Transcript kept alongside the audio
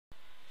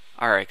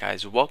Alright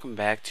guys, welcome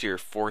back to your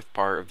fourth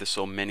part of this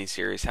little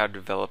mini-series, how to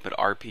develop an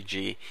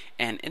RPG.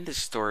 And in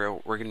this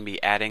tutorial, we're going to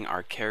be adding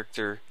our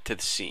character to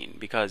the scene.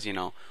 Because,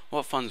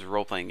 what fun's a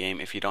role-playing game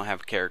if you don't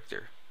have a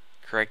character?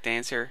 Correct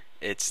answer?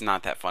 It's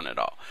not that fun at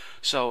all.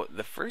 So,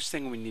 the first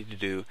thing we need to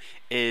do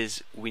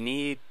is we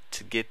need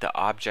to get the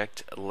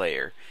object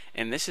layer.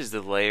 And this is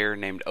the layer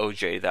named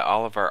OJ that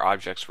all of our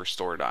objects were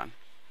stored on.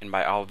 And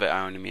by all of it,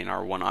 I only mean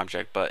our one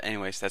object. But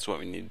anyways, that's what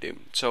we need to do.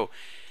 So,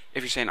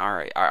 if you're saying,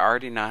 alright, I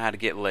already know how to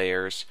get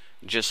layers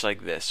just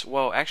like this.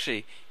 Well,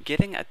 actually,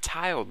 getting a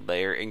tiled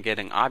layer and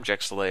getting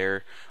objects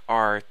layer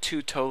are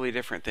two totally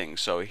different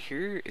things. So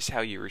here is how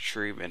you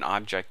retrieve an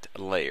object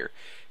layer.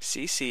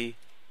 CC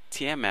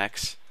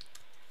TMX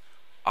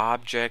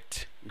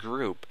object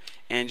group,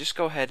 and just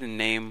go ahead and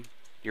name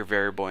your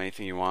variable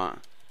anything you want.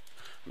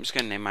 I'm just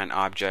going to name mine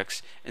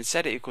objects and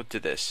set it equal to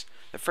this.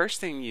 The first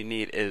thing you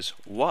need is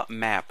what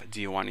map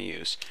do you want to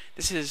use.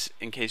 This is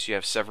in case you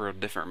have several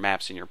different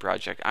maps in your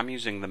project. I'm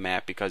using the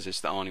map because it's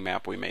the only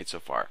map we made so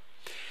far.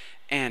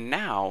 And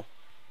now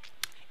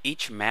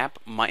each map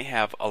might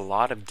have a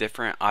lot of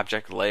different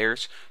object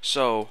layers.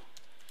 So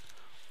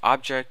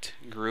object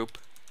group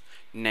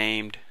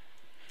named,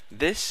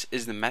 this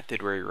is the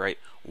method where you write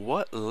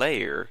what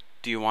layer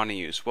do you want to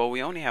use. Well,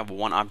 we only have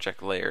one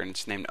object layer and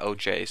it's named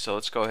OJ, so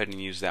let's go ahead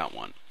and use that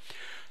one.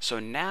 So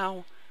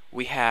now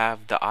we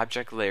have the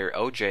object layer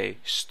OJ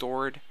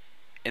stored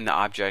in the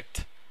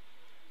object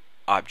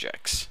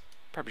objects.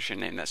 Probably should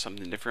name that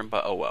something different,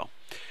 but oh well.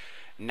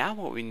 Now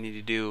what we need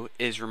to do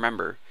is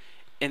remember,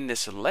 in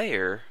this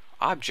layer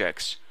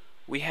objects,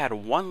 we had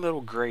one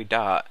little gray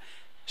dot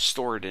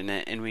stored in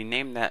it and we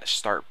named that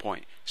start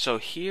point. So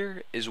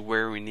here is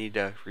where we need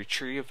to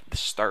retrieve the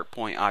start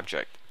point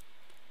object.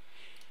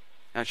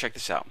 Now check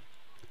this out.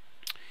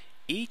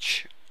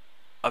 Each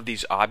of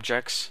these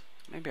objects,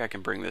 maybe I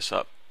can bring this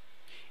up.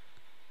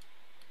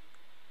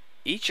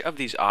 Each of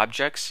these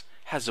objects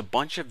has a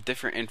bunch of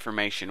different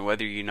information,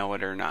 whether you know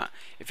it or not.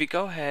 If you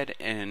go ahead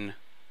and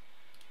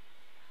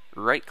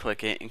right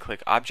click it and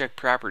click object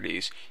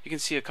properties, you can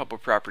see a couple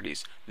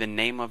properties. The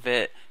name of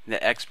it,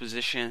 the X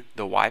position,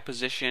 the Y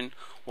position.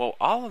 Well,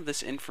 all of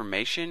this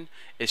information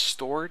is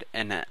stored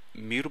in a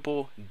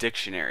mutable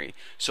dictionary.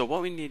 So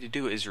what we need to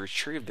do is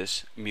retrieve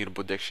this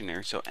mutable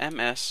dictionary. So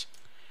ms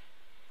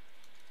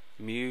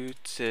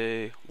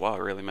mutable, wow, I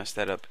really messed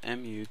that up.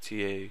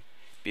 mutable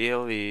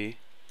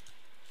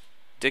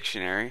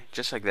dictionary,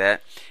 just like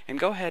that, and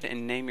go ahead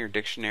and name your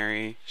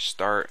dictionary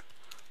start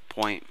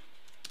point.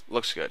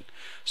 Looks good.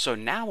 So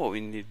now what we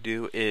need to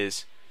do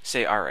is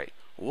say, alright,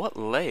 what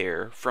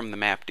layer from the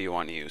map do you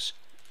want to use?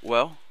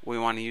 Well, we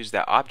want to use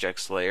that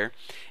objects layer,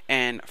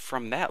 and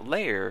from that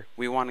layer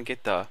we want to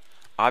get the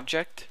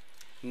object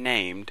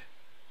named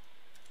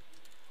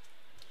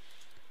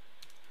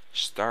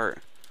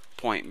start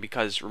point,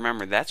 because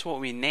remember, that's what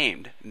we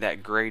named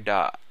that gray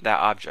dot, that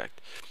object.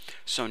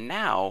 So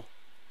now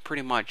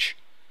pretty much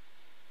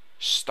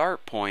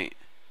start point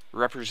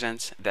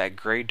represents that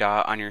gray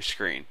dot on your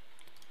screen.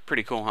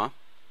 Pretty cool, huh?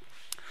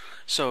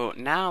 So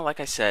now, like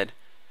I said,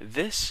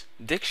 this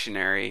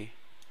dictionary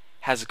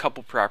has a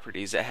couple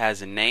properties. It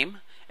has a name,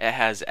 it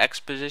has X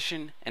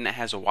position, and it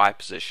has a Y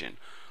position.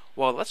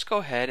 Well, let's go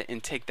ahead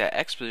and take that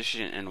X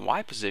position and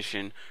Y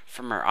position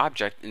from our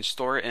object and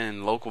store it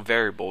in local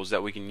variables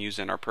that we can use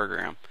in our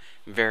program.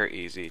 Very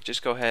easy.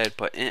 Just go ahead,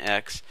 put int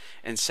X,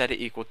 and set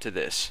it equal to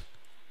this.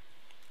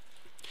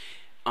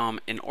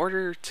 In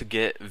order to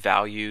get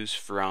values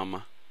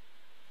from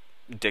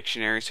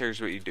dictionaries,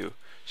 here's what you do.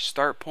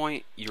 Start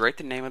point, you write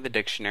the name of the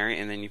dictionary,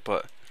 and then you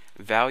put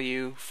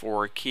value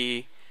for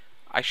key.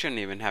 I shouldn't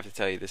even have to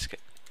tell you this.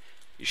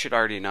 You should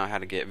already know how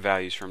to get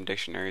values from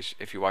dictionaries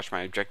if you watch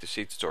my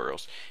Objective-C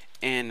tutorials.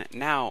 And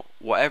now,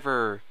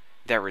 whatever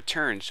that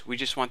returns, we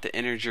just want the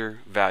integer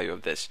value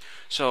of this.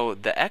 So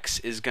the X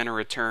is going to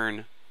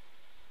return,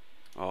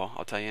 oh,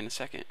 I'll tell you in a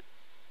second.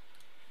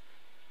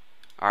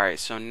 Alright,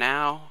 so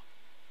now,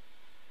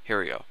 here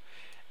we go.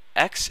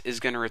 X is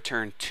going to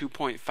return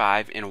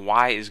 2.5 and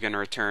Y is going to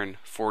return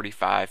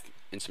 45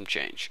 and some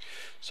change.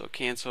 So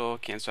cancel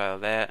out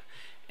of that.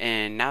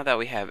 And now that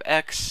we have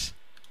X,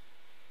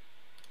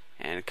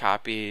 and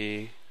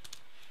copy,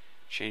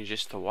 change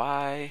this to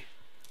Y,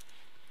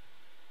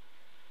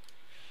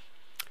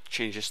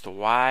 change this to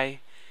Y,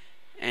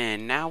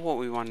 and now what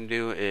we want to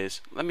do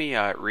is, let me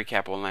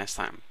recap one last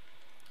time.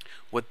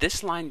 What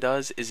this line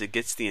does is it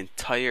gets the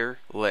entire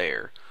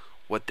layer.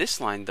 What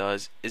this line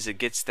does is it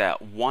gets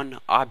that one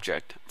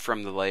object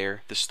from the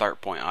layer, the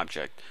start point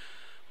object.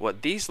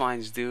 What these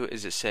lines do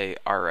is it say,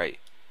 alright,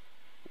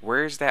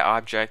 where's that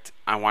object?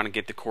 I want to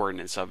get the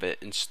coordinates of it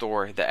and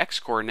store the X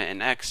coordinate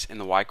in X and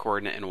the Y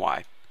coordinate in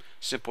Y.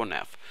 Simple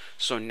enough.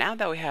 So now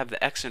that we have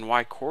the X and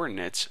Y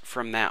coordinates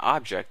from that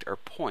object or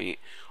point,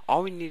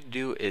 all we need to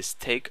do is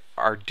take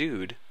our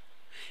dude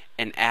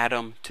and add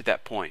them to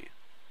that point.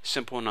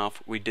 Simple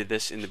enough. We did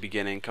this in the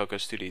beginning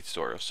Cocos2D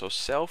tutorial. So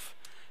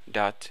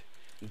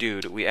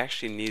self.dude, we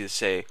actually need to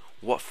say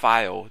what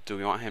file do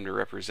we want him to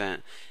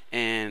represent,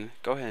 and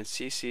go ahead and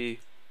cc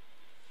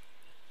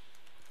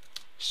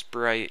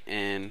sprite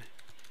and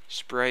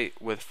sprite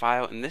with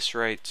file, and this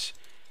writes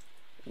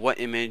what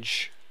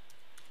image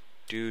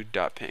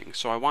dude.ping.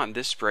 So I want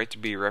this sprite to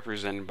be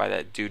represented by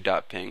that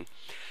dude.ping.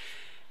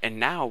 And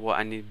now what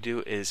I need to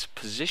do is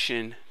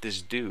position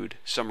this dude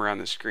somewhere on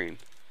the screen.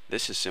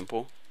 This is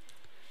simple.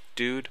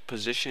 Dude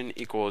position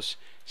equals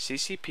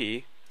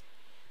ccp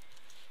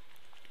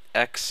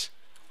x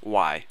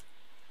y.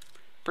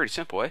 Pretty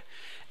simple, eh?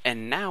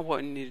 And now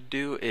what we need to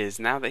do is,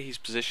 now that he's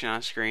positioned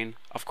on screen,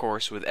 of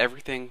course, with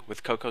everything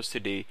with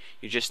Cocos2D,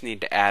 you just need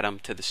to add him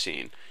to the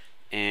scene.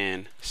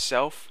 And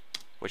self,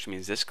 which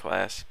means this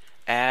class,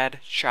 add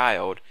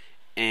child,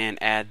 and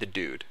add the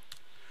dude.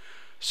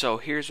 So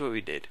here's what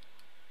we did.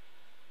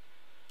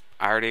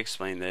 I already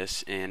explained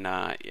this, and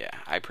yeah,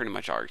 I pretty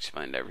much already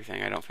explained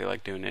everything. I don't feel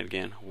like doing it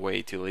again.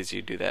 Way too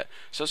lazy to do that.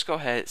 So let's go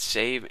ahead,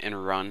 save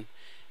and run,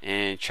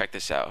 and check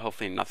this out.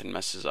 Hopefully nothing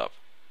messes up.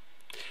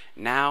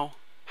 Now,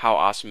 how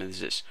awesome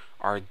is this?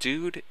 Our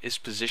dude is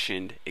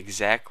positioned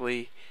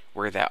exactly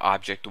where that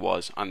object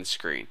was on the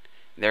screen.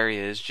 There he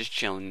is, just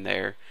chilling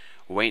there,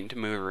 waiting to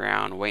move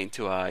around, waiting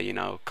to you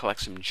know,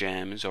 collect some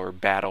gems or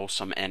battle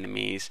some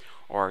enemies,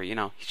 or you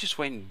know, he's just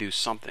waiting to do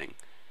something.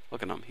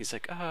 Look at him. He's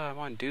like, I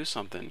want to do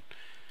something.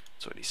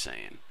 That's what he's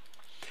saying.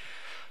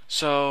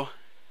 So,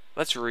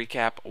 let's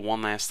recap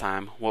one last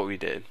time what we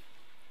did.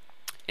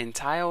 In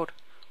Tiled,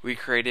 we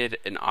created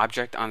an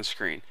object on the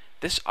screen.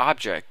 This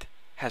object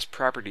has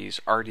properties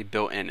already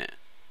built in it.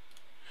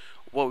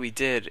 What we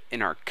did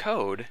in our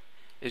code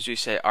is we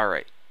say,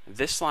 alright,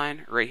 this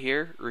line right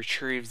here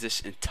retrieves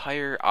this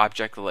entire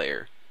object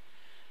layer.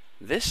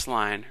 This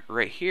line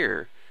right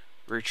here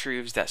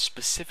retrieves that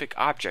specific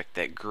object,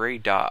 that gray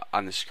dot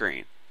on the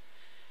screen.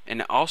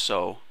 And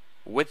also,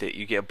 with it,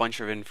 you get a bunch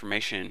of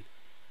information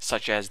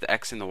such as the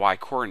x and the y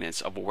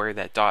coordinates of where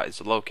that dot is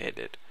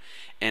located.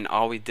 And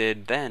all we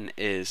did then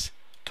is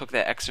took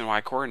that x and y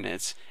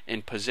coordinates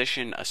and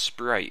positioned a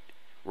sprite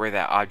where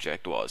that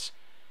object was.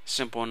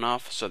 Simple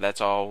enough, so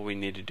that's all we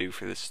need to do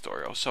for this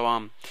tutorial.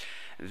 So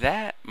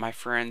that, my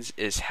friends,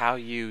 is how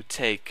you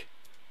take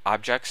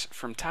objects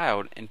from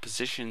Tiled and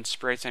position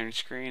sprites on your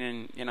screen.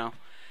 And you know,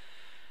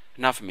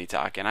 enough of me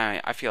talking.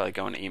 I feel like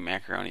going to eat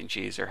macaroni and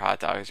cheese or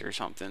hot dogs or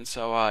something.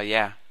 So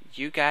yeah,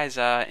 you guys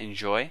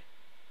enjoy,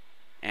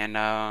 and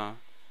how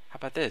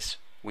about this?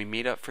 We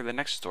meet up for the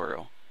next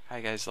tutorial. How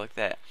you guys like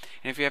that?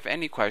 And if you have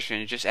any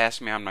questions, just ask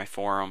me on my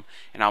forum,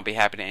 and I'll be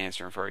happy to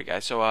answer them for you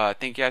guys. So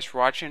thank you guys for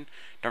watching.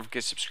 Don't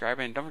forget to subscribe,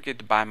 and don't forget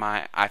to buy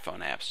my iPhone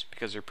apps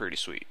because they're pretty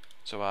sweet.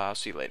 So I'll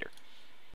see you later.